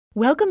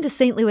Welcome to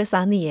St. Louis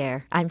on the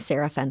Air. I'm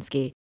Sarah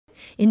Fenske.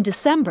 In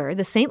December,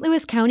 the St.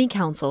 Louis County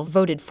Council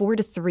voted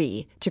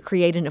 4-3 to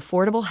create an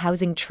affordable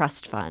housing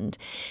trust fund.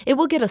 It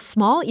will get a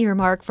small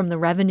earmark from the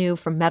revenue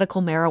from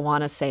medical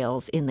marijuana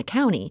sales in the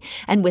county.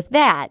 And with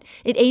that,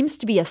 it aims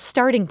to be a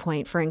starting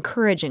point for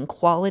encouraging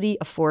quality,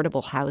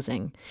 affordable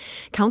housing.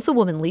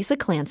 Councilwoman Lisa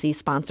Clancy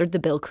sponsored the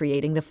bill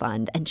creating the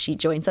fund, and she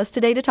joins us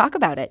today to talk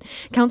about it.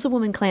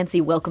 Councilwoman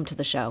Clancy, welcome to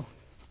the show.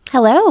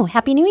 Hello.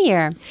 Happy New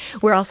Year.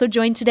 We're also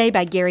joined today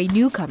by Gary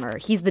Newcomer.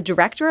 He's the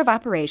Director of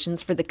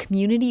Operations for the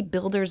Community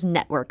Builders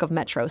Network of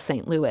Metro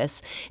St.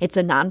 Louis. It's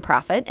a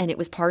nonprofit, and it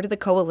was part of the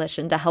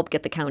coalition to help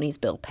get the county's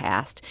bill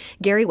passed.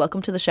 Gary,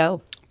 welcome to the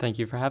show. Thank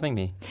you for having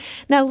me.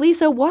 Now,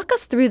 Lisa, walk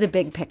us through the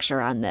big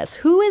picture on this.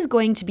 Who is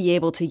going to be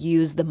able to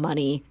use the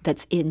money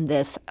that's in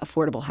this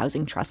Affordable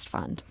Housing Trust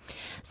Fund?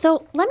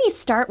 So let me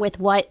start with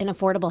what an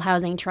Affordable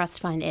Housing Trust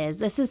Fund is.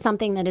 This is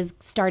something that is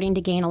starting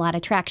to gain a lot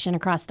of traction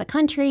across the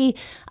country.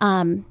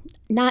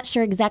 Not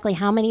sure exactly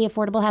how many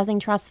affordable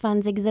housing trust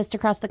funds exist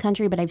across the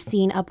country, but I've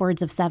seen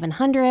upwards of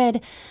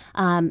 700.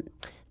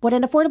 What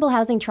an affordable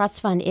housing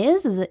trust fund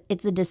is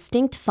it's a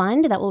distinct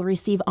fund that will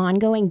receive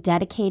ongoing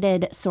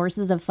dedicated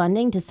sources of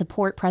funding to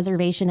support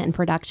preservation and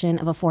production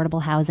of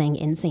affordable housing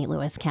in St.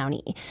 Louis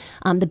County.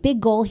 The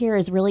big goal here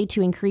is really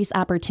to increase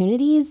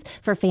opportunities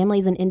for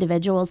families and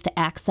individuals to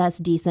access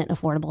decent,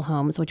 affordable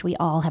homes, which we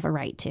all have a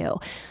right to.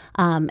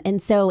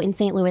 And so in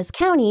St. Louis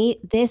County,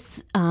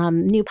 this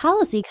new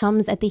policy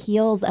comes at the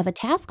heels of a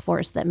task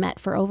force that met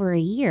for over a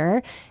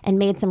year and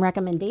made some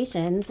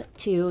recommendations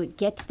to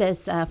get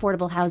this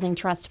affordable housing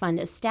trust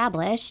fund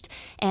established.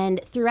 And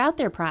throughout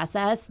their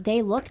process,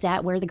 they looked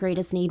at where the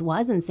greatest need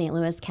was in St.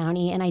 Louis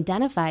County and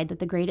identified that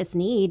the greatest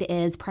need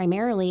is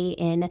primarily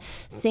in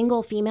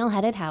single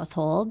female-headed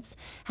households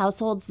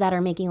that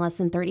are making less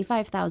than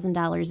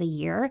 $35,000 a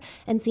year,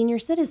 and senior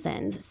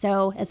citizens.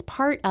 So as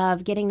part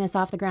of getting this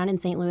off the ground in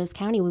St. Louis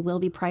County, we will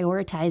be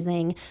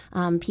prioritizing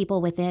people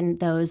within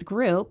those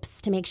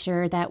groups to make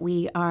sure that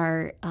we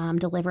are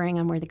delivering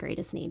on where the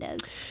greatest need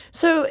is.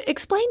 So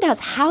explain to us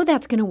how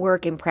that's going to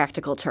work in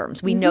practical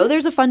terms. We know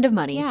there's a fund of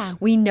money. Yeah.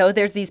 We know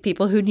there's these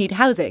people who need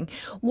housing.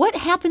 What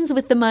happens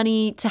with the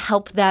money to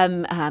help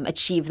them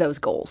achieve those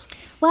goals?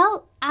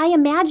 Well, I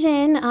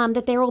imagine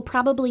that there will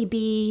probably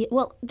be,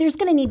 there's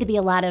going to need to be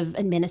a lot of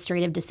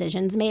administrative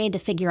decisions made to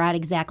figure out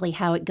exactly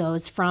how it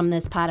goes from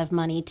this pot of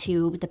money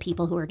to the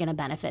people who are going to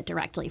benefit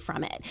directly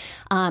from it.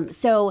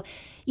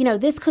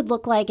 This could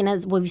look like, and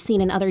as we've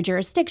seen in other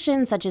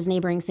jurisdictions, such as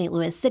neighboring St.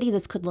 Louis City,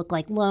 this could look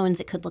like loans.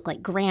 It could look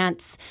like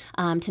grants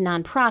to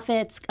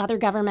nonprofits, other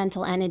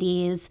governmental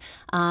entities.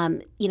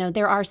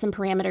 There are some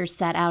parameters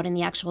set out in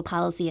the actual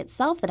policy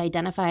itself that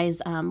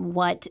identifies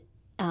what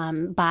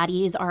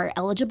bodies are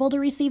eligible to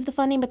receive the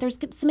funding, but there's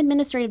some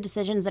administrative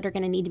decisions that are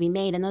going to need to be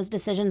made, and those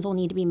decisions will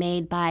need to be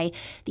made by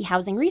the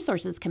Housing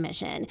Resources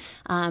Commission,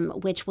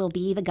 which will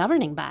be the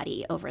governing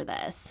body over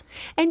this.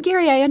 And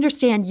Gary, I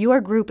understand your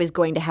group is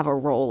going to have a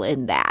role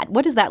in that.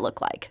 What does that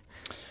look like?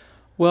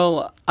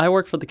 Well, I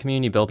work for the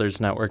Community Builders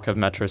Network of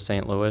Metro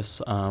St.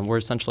 Louis. We're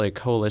essentially a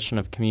coalition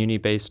of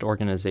community-based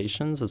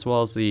organizations, as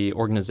well as the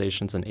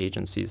organizations and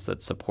agencies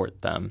that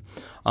support them.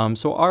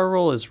 So our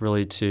role is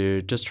really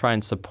to just try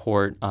and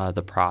support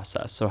the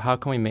process. So how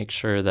can we make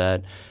sure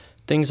that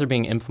things are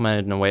being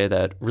implemented in a way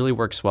that really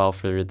works well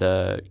for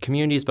the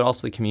communities, but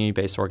also the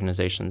community-based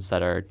organizations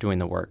that are doing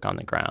the work on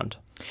the ground?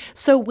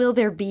 So will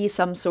there be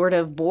some sort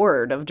of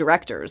board of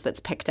directors that's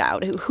picked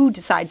out? Who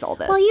decides all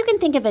this? Well, you can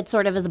think of it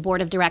sort of as a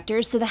board of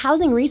directors. So the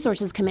Housing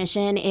Resources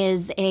Commission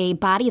is a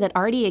body that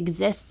already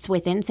exists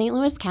within St.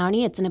 Louis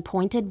County. It's an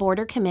appointed board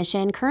or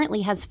commission,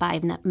 currently has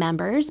 5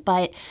 members,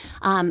 but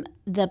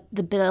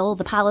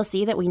the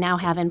policy that we now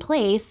have in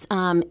place,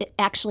 it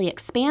actually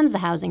expands the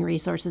Housing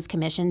Resources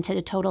Commission to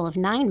a total of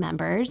 9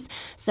 members.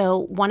 So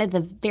one of the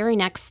very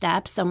next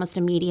steps, almost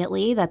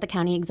immediately, that the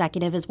county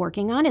executive is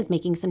working on is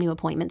making some new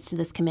appointments to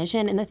this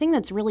commission. And the thing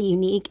that's really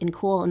unique and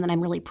cool and that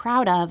I'm really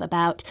proud of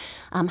about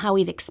how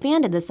we've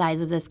expanded the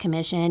size of this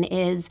commission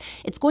is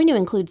it's going to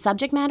include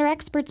subject matter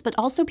experts, but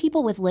also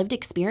people with lived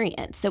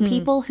experience. So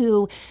people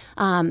who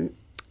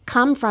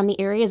come from the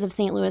areas of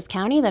St. Louis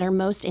County that are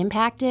most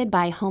impacted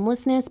by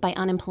homelessness, by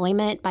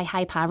unemployment, by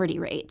high poverty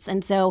rates.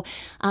 And so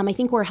I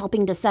think we're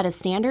helping to set a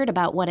standard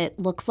about what it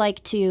looks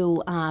like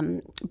to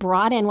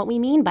broaden what we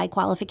mean by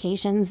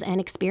qualifications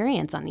and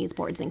experience on these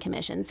boards and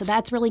commissions. So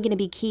that's really going to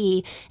be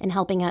key in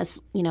helping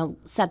us,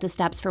 set the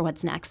steps for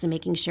what's next and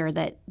making sure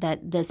that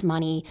this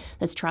money,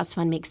 this trust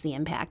fund, makes the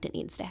impact it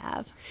needs to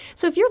have.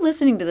 So if you're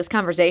listening to this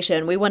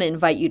conversation, we want to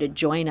invite you to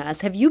join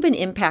us. Have you been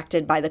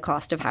impacted by the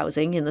cost of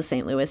housing in the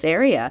St. Louis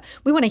area? area.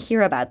 We want to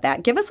hear about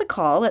that. Give us a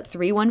call at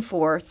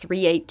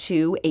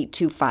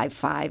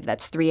 314-382-8255.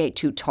 That's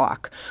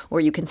 382-TALK. Or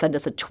you can send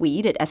us a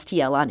tweet at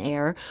STL on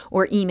air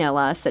or email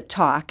us at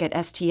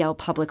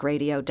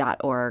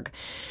talk@stlpublicradio.org.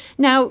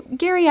 Now,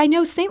 Gary, I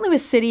know St.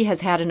 Louis City has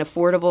had an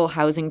affordable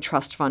housing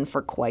trust fund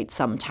for quite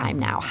some time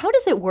now. How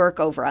does it work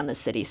over on the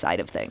city side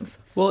of things?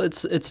 Well,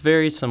 it's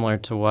very similar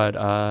to what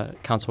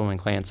Councilwoman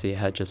Clancy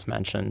had just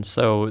mentioned.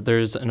 So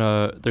there's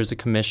a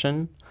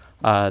commission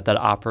that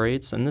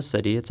operates in the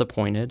city. It's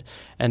appointed,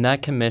 and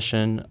that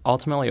commission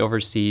ultimately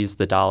oversees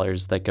the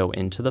dollars that go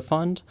into the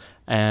fund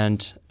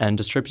and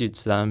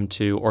distributes them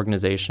to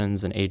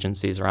organizations and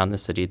agencies around the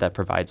city that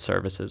provide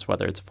services,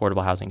 whether it's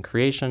affordable housing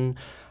creation,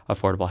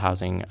 affordable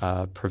housing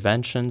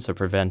prevention, so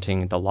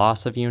preventing the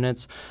loss of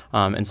units.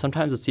 And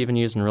sometimes it's even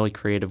used in really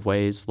creative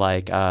ways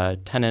like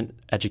tenant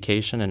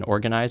education and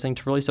organizing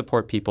to really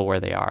support people where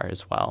they are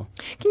as well.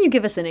 Can you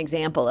give us an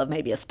example of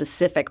maybe a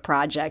specific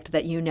project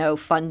that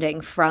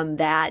funding from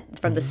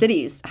the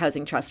city's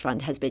housing trust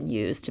fund has been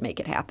used to make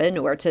it happen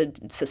or to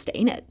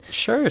sustain it?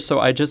 Sure. So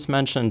I just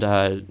mentioned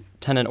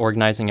tenant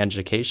organizing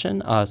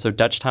education. So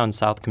Dutchtown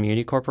South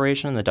Community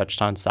Corporation in the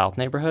Dutchtown South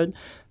neighborhood,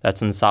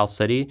 that's in the South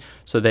City.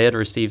 So they had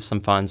received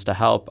some funds to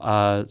help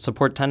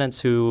support tenants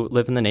who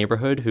live in the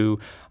neighborhood who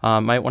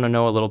might want to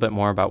know a little bit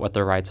more about what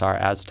their rights are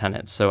as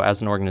tenants. So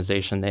as an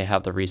organization, they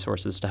have the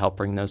resources to help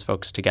bring those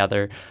folks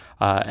together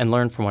and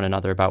learn from one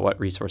another about what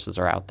resources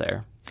are out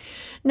there.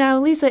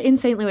 Now, Lisa, in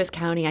St. Louis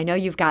County, I know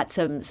you've got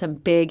some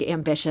big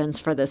ambitions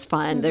for this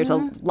fund. Mm-hmm. There's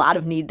a lot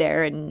of need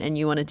there, and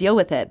you want to deal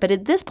with it. But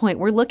at this point,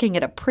 we're looking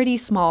at a pretty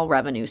small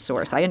revenue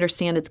source. I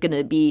understand it's going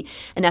to be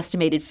an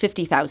estimated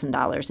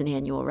 $50,000 in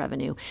annual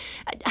revenue.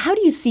 How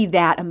do you see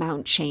that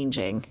amount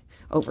changing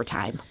over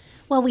time?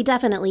 Well, we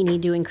definitely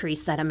need to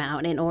increase that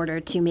amount in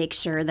order to make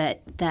sure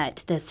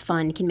that this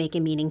fund can make a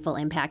meaningful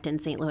impact in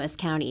St. Louis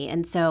County.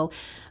 And so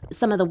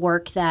some of the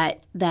work that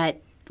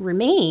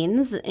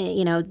remains,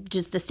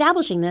 just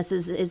establishing this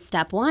is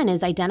step one,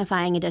 is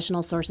identifying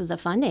additional sources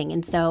of funding.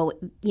 And so,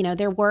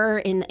 there were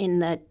in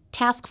the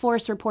task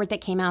force report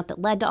that came out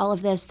that led to all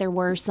of this, there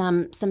were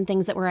some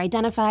things that were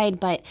identified,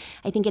 but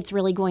I think it's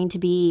really going to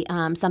be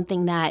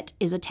something that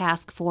is a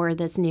task for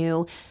this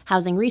new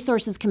Housing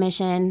Resources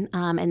Commission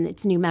and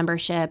its new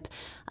membership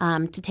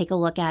to take a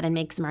look at and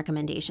make some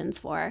recommendations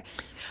for.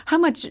 How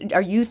much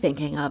are you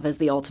thinking of as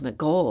the ultimate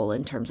goal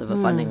in terms of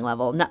a funding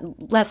level?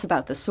 Less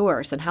about the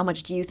source, and how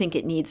much do you think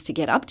it needs to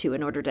get up to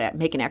in order to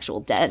make an actual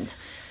dent?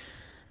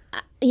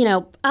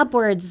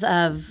 Upwards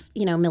of,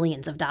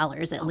 millions of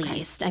dollars at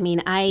least. I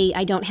mean,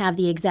 I don't have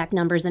the exact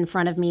numbers in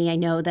front of me. I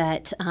know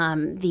that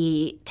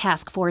the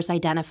task force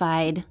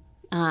identified,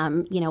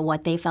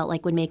 what they felt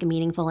like would make a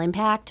meaningful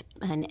impact.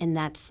 And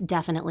that's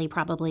definitely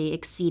probably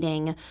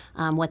exceeding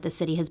what the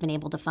city has been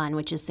able to fund,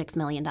 which is $6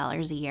 million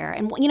a year.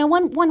 And,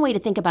 one way to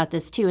think about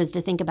this, too, is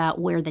to think about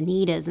where the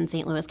need is in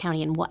St. Louis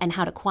County and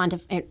how to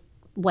quantify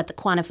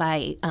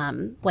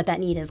what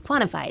that need is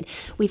quantified.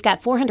 We've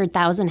got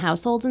 400,000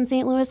 households in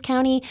St. Louis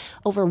County.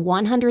 Over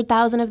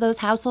 100,000 of those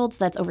households,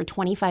 that's over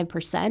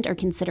 25%, are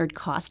considered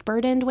cost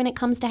burdened when it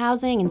comes to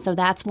housing. And so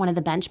that's one of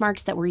the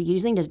benchmarks that we're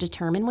using to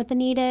determine what the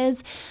need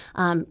is.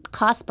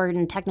 Cost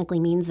burden technically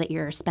means that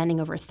you're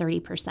spending over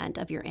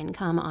 30% of your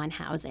income on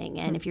housing.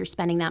 And if you're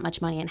spending that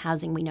much money on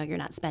housing, we know you're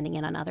not spending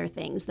it on other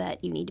things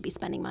that you need to be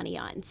spending money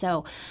on.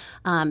 So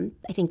I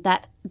think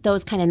that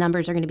those kind of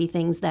numbers are going to be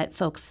things that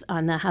folks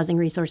on the Housing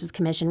Resources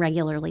Commission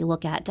regularly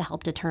look at to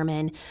help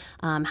determine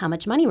how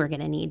much money we're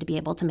going to need to be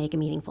able to make a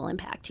meaningful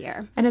impact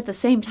here. And at the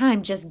same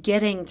time, just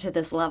getting to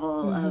this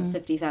level of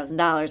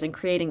 $50,000 and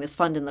creating this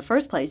fund in the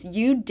first place,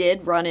 you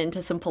did run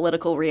into some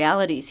political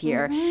realities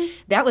here.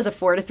 That was a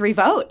 4-3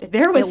 vote.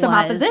 There was some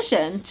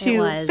opposition to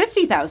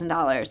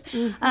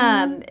 $50,000.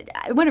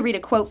 I want to read a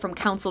quote from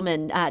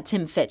Councilman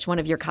Tim Fitch, one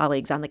of your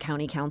colleagues on the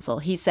county council.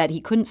 He said he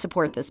couldn't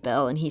support this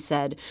bill, and he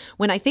said,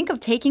 "When I think of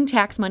taking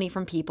tax money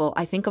from people,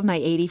 I think of my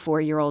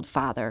 84-year-old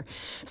father.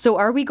 So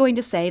are we going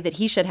to say that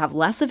he should have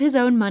less of his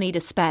own money to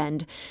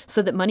spend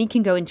so that money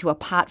can go into a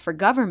pot for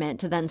government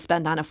to then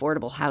spend on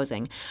affordable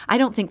housing? I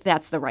don't think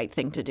that's the right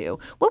thing to do."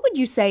 What would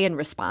you say in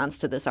response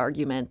to this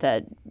argument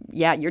that,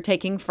 you're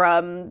taking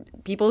from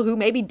people who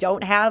maybe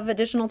don't have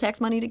additional tax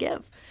money to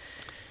give?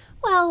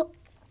 Well,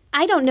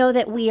 I don't know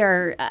that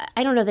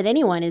I don't know that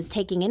anyone is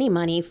taking any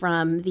money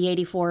from the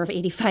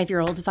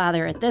 85-year-old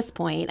father at this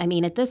point. I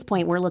mean, at this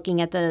point, we're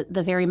looking at the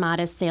very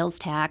modest sales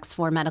tax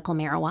for medical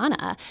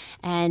marijuana.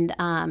 And,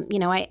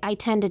 I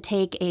tend to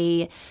take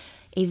a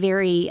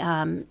very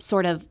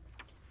sort of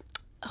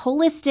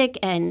holistic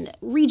and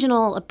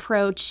regional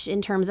approach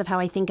in terms of how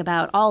I think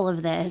about all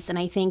of this. And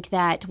I think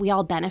that we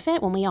all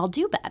benefit when we all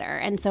do better.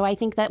 And so I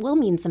think that will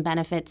mean some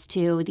benefits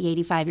to the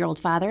 85-year-old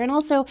father. And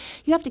also,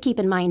 you have to keep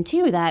in mind,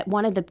 too, that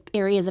one of the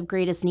areas of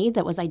greatest need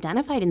that was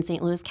identified in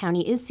St. Louis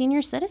County is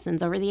senior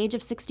citizens over the age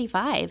of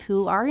 65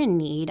 who are in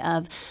need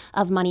of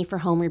money for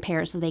home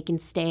repairs so they can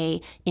stay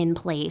in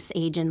place,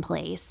 age in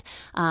place.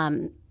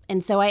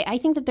 And so I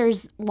think that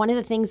there's one of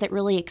the things that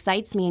really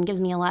excites me and gives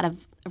me a lot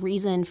of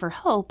reason for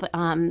hope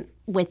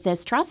with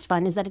this trust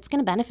fund is that it's going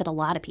to benefit a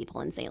lot of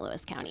people in St.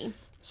 Louis County.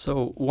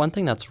 So one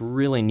thing that's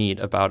really neat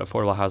about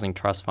affordable housing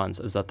trust funds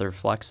is that they're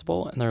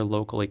flexible and they're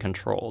locally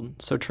controlled.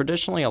 So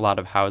traditionally, a lot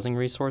of housing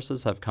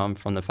resources have come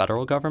from the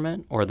federal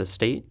government or the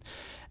state,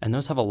 and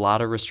those have a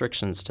lot of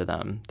restrictions to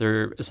them.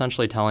 They're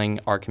essentially telling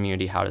our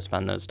community how to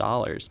spend those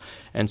dollars.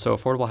 And so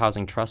affordable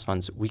housing trust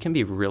funds, we can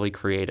be really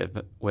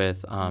creative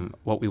with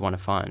what we want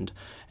to fund.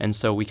 And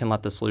so we can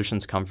let the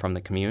solutions come from the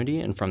community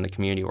and from the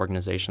community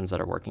organizations that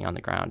are working on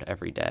the ground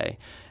every day.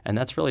 And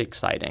that's really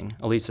exciting.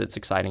 At least it's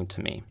exciting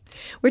to me.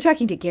 We're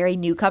talking to Gary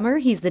Newcomer.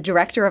 He's the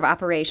Director of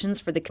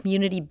Operations for the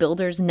Community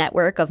Builders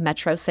Network of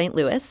Metro St.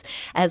 Louis,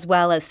 as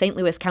well as St.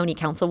 Louis County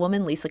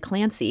Councilwoman Lisa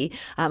Clancy,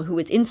 who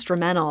was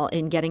instrumental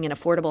in getting an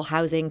affordable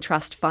housing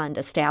trust fund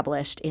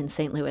established in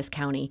St. Louis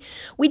County.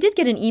 We did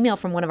get an email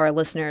from one of our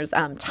listeners,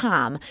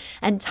 Tom,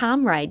 and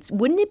Tom writes,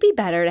 wouldn't it be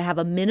better to have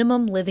a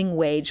minimum living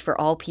wage for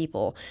all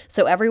people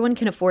so everyone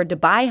can afford to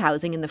buy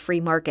housing in the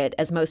free market,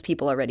 as most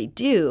people already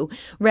do,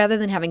 rather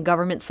than having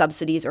government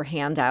subsidies or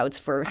handouts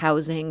for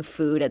housing,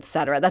 food,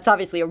 etc.? That's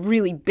obviously a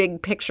really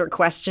big picture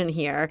question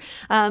here.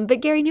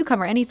 But Gary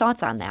Newcomer, any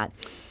thoughts on that?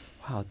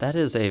 Wow, that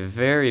is a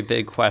very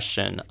big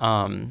question.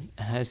 And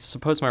I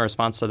suppose my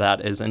response to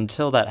that is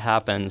until that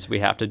happens, we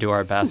have to do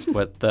our best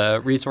with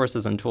the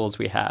resources and tools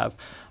we have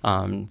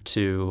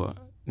to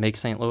make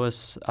St.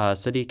 Louis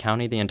City,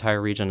 County, the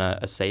entire region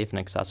a safe and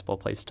accessible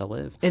place to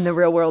live. In the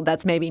real world,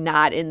 that's maybe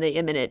not in the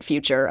imminent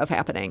future of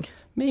happening.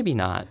 Maybe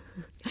not.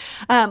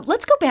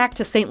 Let's go back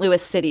to St.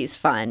 Louis City's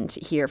fund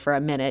here for a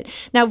minute.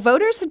 Now,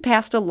 voters had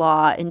passed a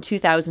law in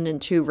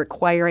 2002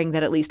 requiring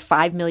that at least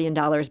 $5 million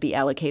be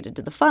allocated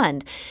to the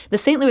fund. The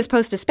St. Louis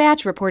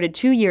Post-Dispatch reported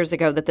 2 years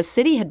ago that the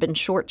city had been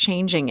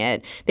shortchanging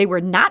it. They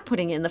were not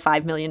putting in the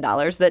 $5 million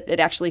that it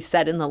actually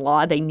said in the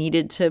law they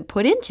needed to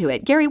put into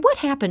it. Gary, what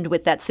happened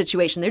with that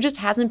situation? There just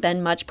hasn't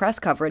been much press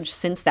coverage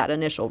since that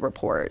initial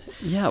report.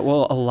 Yeah,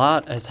 well, a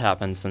lot has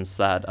happened since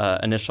that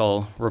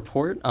initial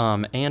report,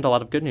 and a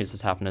lot of good news has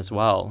happened as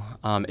well.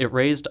 It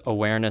raised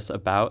awareness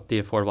about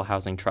the Affordable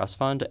Housing Trust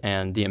Fund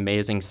and the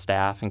amazing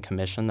staff and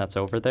commission that's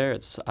over there.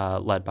 It's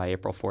led by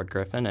April Ford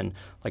Griffin, and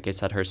like I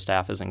said, her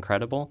staff is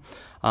incredible.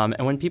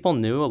 And when people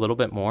knew a little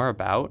bit more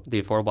about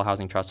the Affordable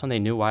Housing Trust Fund, they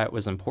knew why it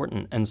was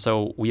important. And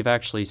so we've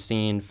actually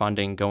seen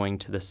funding going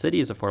to the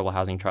city's Affordable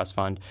Housing Trust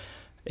Fund.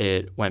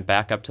 It went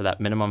back up to that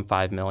minimum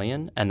 $5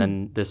 million, and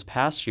then this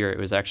past year it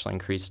was actually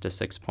increased to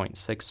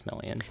 $6.6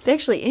 million. They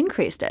actually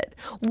increased it.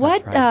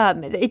 What? That's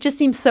right. It just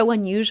seems so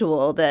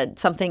unusual that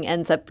something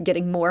ends up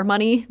getting more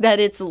money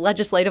that it's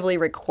legislatively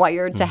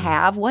required to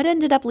have. What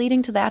ended up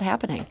leading to that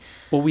happening?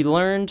 Well, we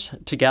learned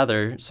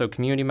together, so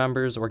community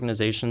members,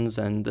 organizations,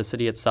 and the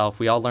city itself,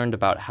 we all learned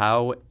about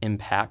how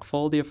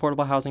impactful the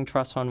Affordable Housing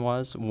Trust Fund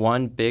was.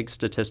 One big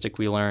statistic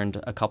we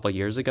learned a couple of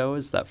years ago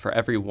is that for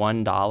every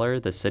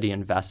 $1 the city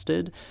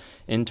invested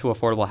into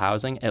affordable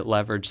housing, it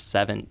leveraged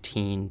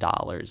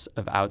 $17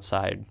 of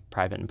outside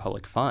private and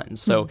public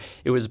funds. So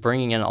it was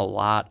bringing in a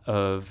lot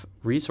of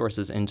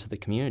resources into the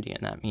community,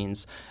 and that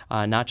means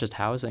not just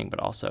housing,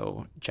 but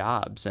also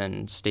jobs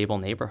and stable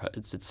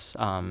neighborhoods. It's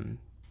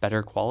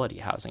better quality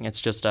housing. It's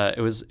just it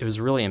was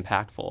really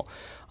impactful.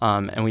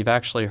 And we've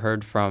actually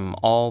heard from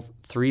all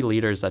three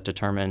leaders that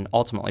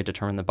ultimately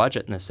determine the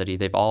budget in the city.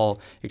 They've all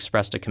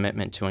expressed a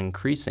commitment to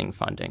increasing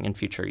funding in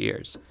future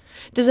years.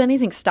 Does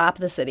anything stop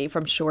the city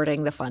from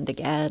shorting the fund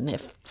again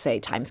if, say,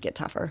 times get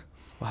tougher?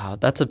 Wow,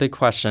 that's a big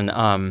question.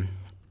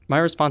 My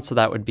response to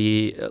that would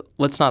be,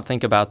 let's not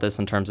think about this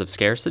in terms of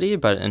scarcity,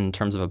 but in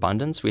terms of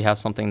abundance. We have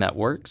something that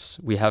works.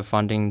 We have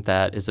funding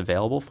that is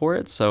available for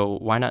it. So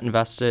why not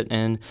invest it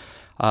in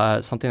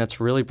something that's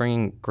really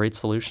bringing great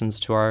solutions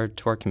to our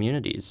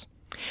communities?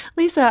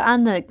 Lisa,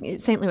 on the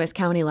St. Louis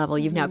County level,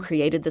 you've now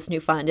created this new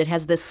fund. It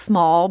has this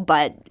small,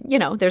 but,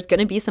 there's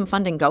going to be some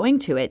funding going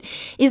to it.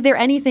 Is there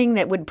anything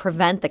that would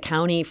prevent the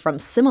county from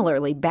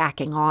similarly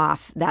backing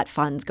off that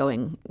fund's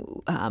going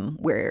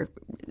where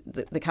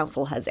the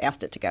council has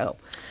asked it to go?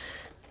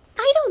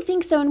 I don't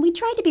think so, and we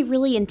tried to be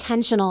really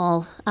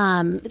intentional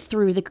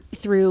through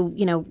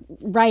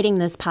writing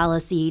this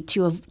policy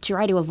to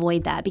try to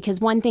avoid that. Because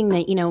one thing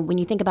that when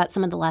you think about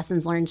some of the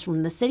lessons learned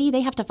from the city,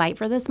 they have to fight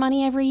for this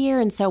money every year,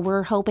 and so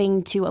we're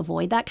hoping to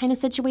avoid that kind of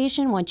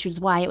situation, which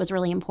is why it was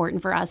really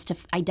important for us to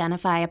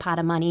identify a pot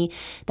of money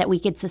that we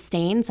could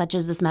sustain, such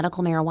as this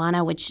medical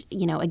marijuana, which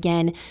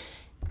again,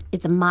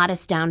 it's a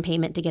modest down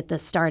payment to get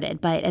this started.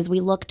 But as we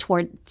look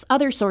towards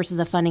other sources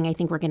of funding, I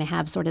think we're going to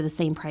have sort of the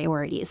same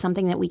priorities,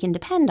 something that we can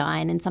depend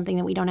on and something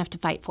that we don't have to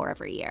fight for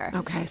every year.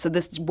 Okay, so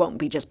this won't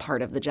be just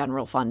part of the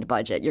general fund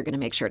budget. You're going to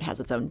make sure it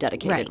has its own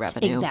dedicated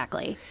revenue.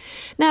 Exactly.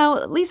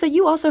 Now, Lisa,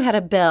 you also had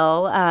a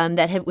bill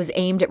that was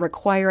aimed at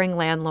requiring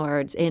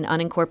landlords in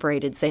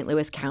unincorporated St.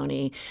 Louis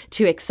County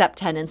to accept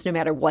tenants no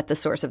matter what the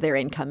source of their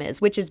income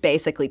is, which is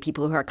basically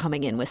people who are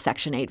coming in with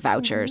Section 8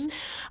 vouchers.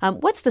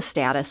 What's the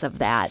status of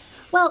that?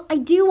 Well, I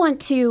do want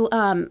to,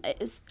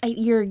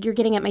 you're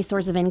getting at my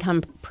source of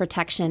income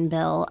protection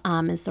bill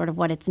is sort of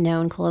what it's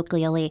known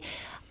colloquially.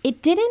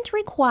 It didn't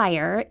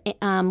require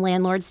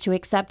landlords to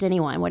accept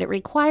anyone. What it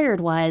required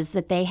was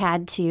that they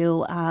had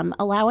to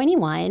allow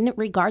anyone,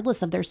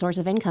 regardless of their source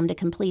of income, to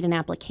complete an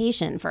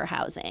application for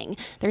housing.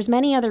 There's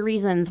many other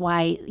reasons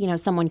why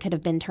someone could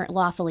have been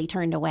lawfully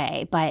turned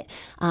away, but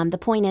the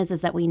point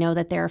is that we know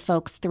that there are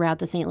folks throughout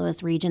the St.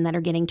 Louis region that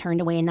are getting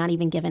turned away and not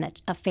even given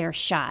a fair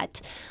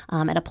shot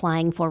at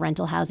applying for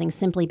rental housing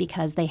simply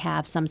because they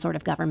have some sort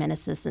of government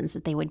assistance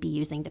that they would be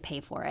using to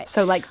pay for it.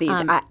 So like these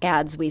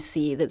ads we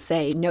see that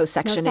say no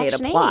Section 8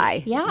 Section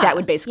apply. 8. Yeah. That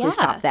would basically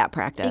stop that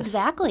practice.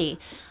 Exactly.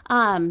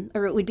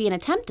 Or it would be an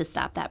attempt to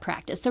stop that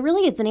practice. So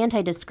really it's an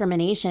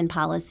anti-discrimination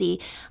policy.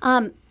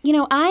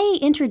 I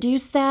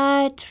introduced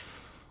that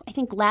I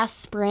think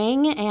last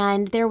spring,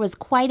 and there was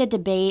quite a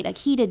debate, a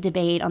heated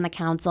debate on the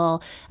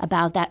council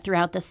about that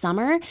throughout the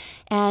summer.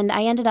 And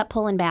I ended up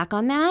pulling back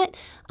on that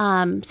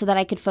so that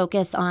I could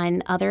focus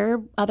on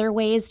other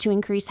ways to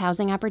increase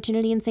housing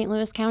opportunity in St.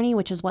 Louis County,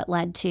 which is what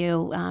led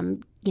to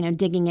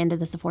digging into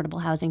this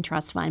Affordable Housing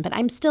Trust Fund. But I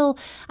am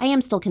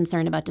still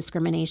concerned about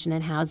discrimination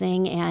in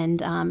housing,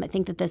 and I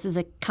think that this is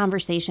a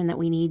conversation that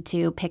we need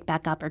to pick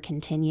back up or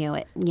continue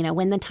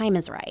when the time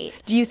is right.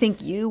 Do you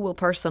think you will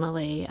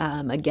personally,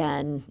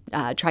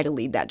 try to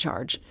lead that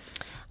charge?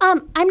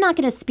 I'm not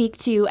going to speak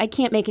to, I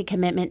can't make a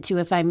commitment to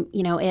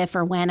if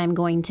or when I'm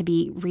going to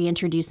be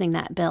reintroducing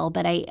that bill.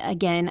 But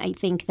I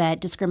think that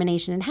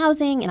discrimination in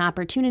housing and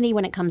opportunity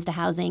when it comes to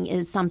housing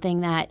is something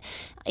that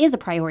is a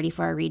priority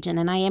for our region.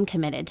 And I am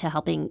committed to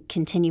helping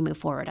continue move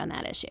forward on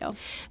that issue.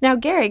 Now,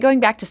 Gary, going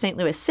back to St.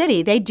 Louis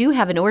City, they do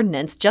have an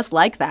ordinance just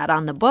like that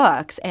on the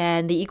books.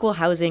 And the Equal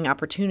Housing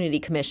Opportunity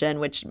Commission,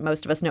 which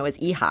most of us know as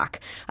EHOC,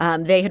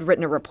 they had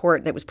written a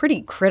report that was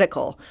pretty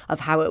critical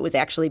of how it was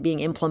actually being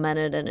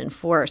implemented and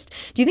enforced.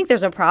 Do you think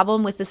there's a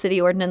problem with the city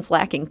ordinance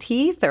lacking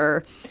teeth,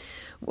 or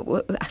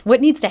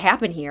what needs to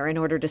happen here in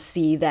order to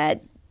see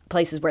that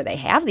places where they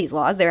have these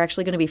laws, they're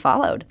actually going to be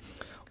followed?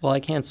 Well, I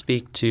can't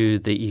speak to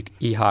the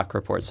EHOC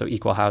report, so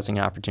Equal Housing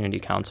Opportunity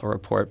Council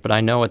report, but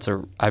I know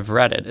I've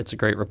read it. It's a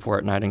great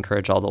report, and I'd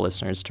encourage all the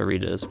listeners to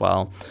read it as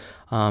well.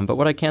 But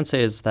what I can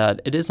say is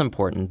that it is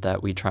important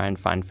that we try and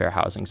find fair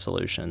housing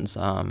solutions.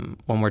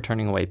 When we're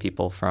turning away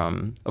people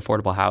from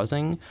affordable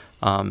housing,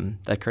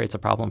 that creates a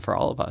problem for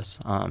all of us.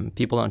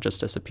 People don't just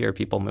disappear,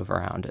 people move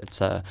around.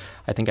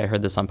 I think I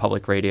heard this on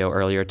public radio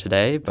earlier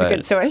today. But it's a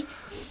good source.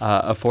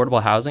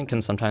 Affordable housing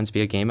can sometimes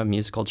be a game of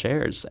musical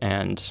chairs.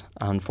 And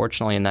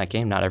unfortunately, in that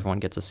game, not everyone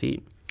gets a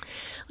seat.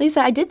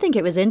 Lisa, I did think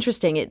it was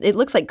interesting. It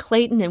looks like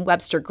Clayton and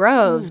Webster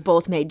Groves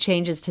both made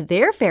changes to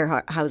their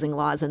fair housing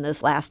laws in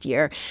this last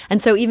year.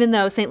 And so even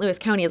though St. Louis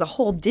County as a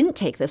whole didn't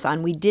take this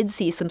on, we did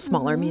see some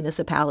smaller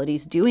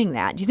municipalities doing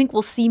that. Do you think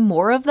we'll see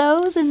more of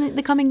those in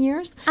the coming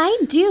years? I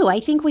do. I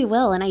think we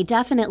will. And I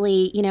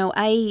definitely,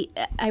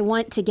 I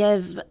want to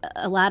give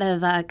a lot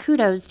of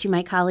kudos to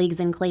my colleagues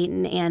in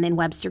Clayton and in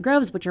Webster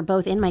Groves, which are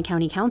both in my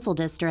county council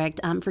district,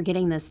 for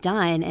getting this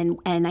done.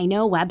 And I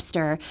know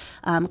Webster,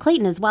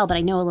 Clayton as well, but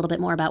I know a little bit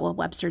more about what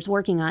Webster's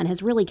working on,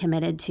 has really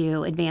committed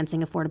to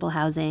advancing affordable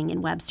housing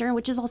in Webster,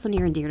 which is also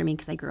near and dear to me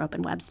because I grew up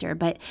in Webster.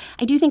 But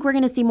I do think we're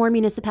going to see more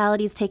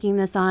municipalities taking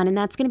this on, and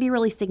that's going to be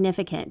really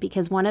significant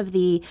because one of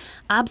the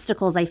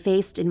obstacles I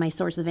faced in my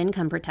source of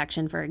income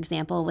protection, for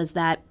example, was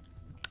that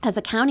as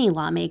a county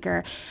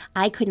lawmaker,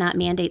 I could not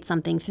mandate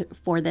something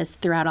for this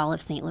throughout all of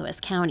St. Louis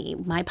County.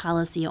 My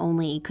policy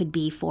only could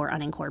be for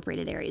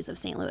unincorporated areas of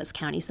St. Louis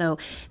County. So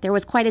there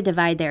was quite a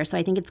divide there. So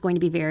I think it's going to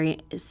be very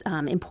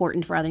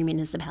important for other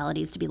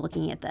municipalities to be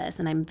looking at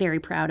this. And I'm very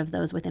proud of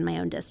those within my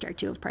own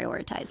district who have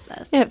prioritized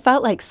this. Yeah, it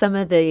felt like some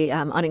of the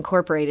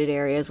unincorporated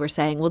areas were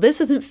saying, well,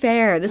 this isn't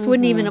fair. This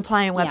wouldn't even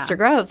apply in Webster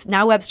Groves.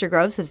 Now Webster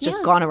Groves has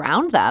just gone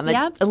around them.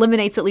 It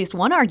eliminates at least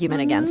one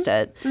argument against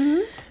it.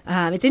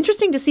 It's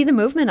interesting to see the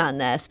movement on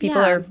this. People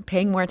are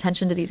paying more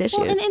attention to these issues.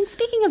 Well, and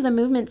speaking of the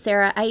movement,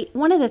 Sarah,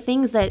 one of the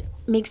things that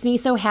makes me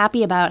so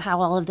happy about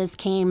how all of this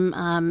came,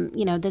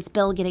 this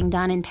bill getting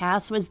done and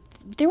passed was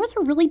there was a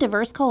really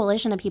diverse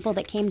coalition of people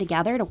that came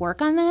together to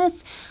work on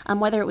this,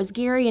 whether it was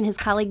Gary and his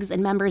colleagues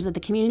and members of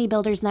the Community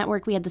Builders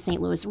Network. We had the St.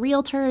 Louis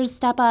Realtors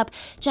step up,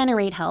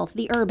 Generate Health,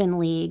 the Urban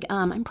League.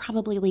 I'm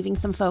probably leaving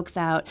some folks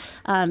out,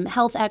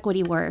 Health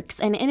Equity Works.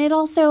 And it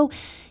also,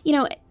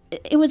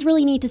 it was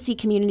really neat to see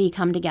community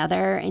come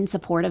together in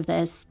support of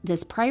this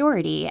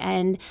priority.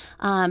 And,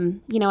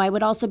 I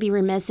would also be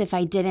remiss if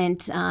I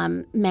didn't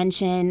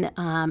mention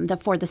the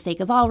For the Sake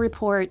of All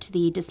report,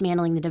 the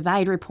Dismantling the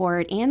Divide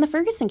report, and the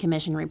Ferguson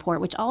Commission report,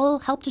 which all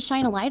helped to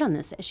shine a light on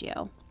this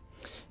issue.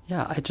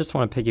 Yeah, I just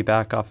want to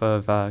piggyback off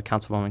of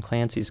Councilwoman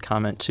Clancy's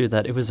comment, too,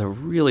 that it was a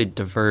really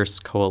diverse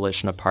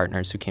coalition of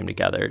partners who came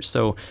together.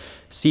 So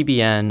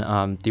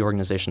CBN, the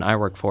organization I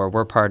work for,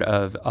 we're part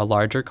of a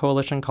larger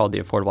coalition called the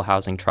Affordable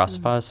Housing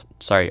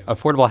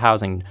Affordable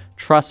Housing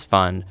Trust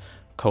Fund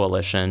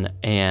Coalition.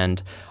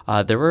 And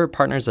there were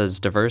partners as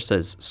diverse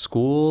as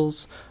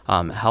schools,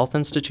 health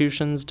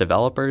institutions,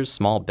 developers,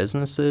 small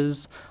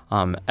businesses,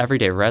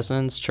 everyday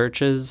residents,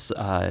 churches,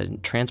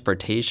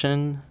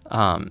 transportation.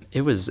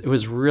 It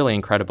was really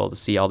incredible to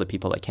see all the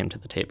people that came to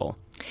the table.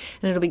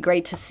 And it'll be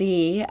great to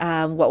see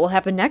what will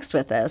happen next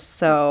with this.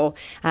 So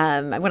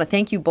I want to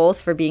thank you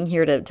both for being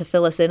here to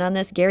fill us in on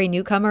this. Gary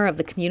Newcomer of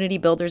the Community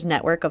Builders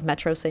Network of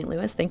Metro St.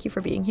 Louis, thank you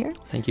for being here.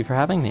 Thank you for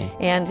having me.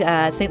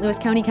 And St. Louis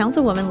County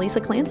Councilwoman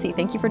Lisa Clancy,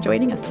 thank you for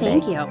joining us today.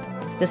 Thank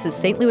you. This is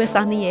St. Louis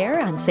on the Air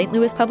on St.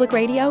 Louis Public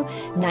Radio,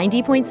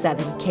 90.7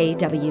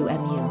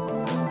 KWMU.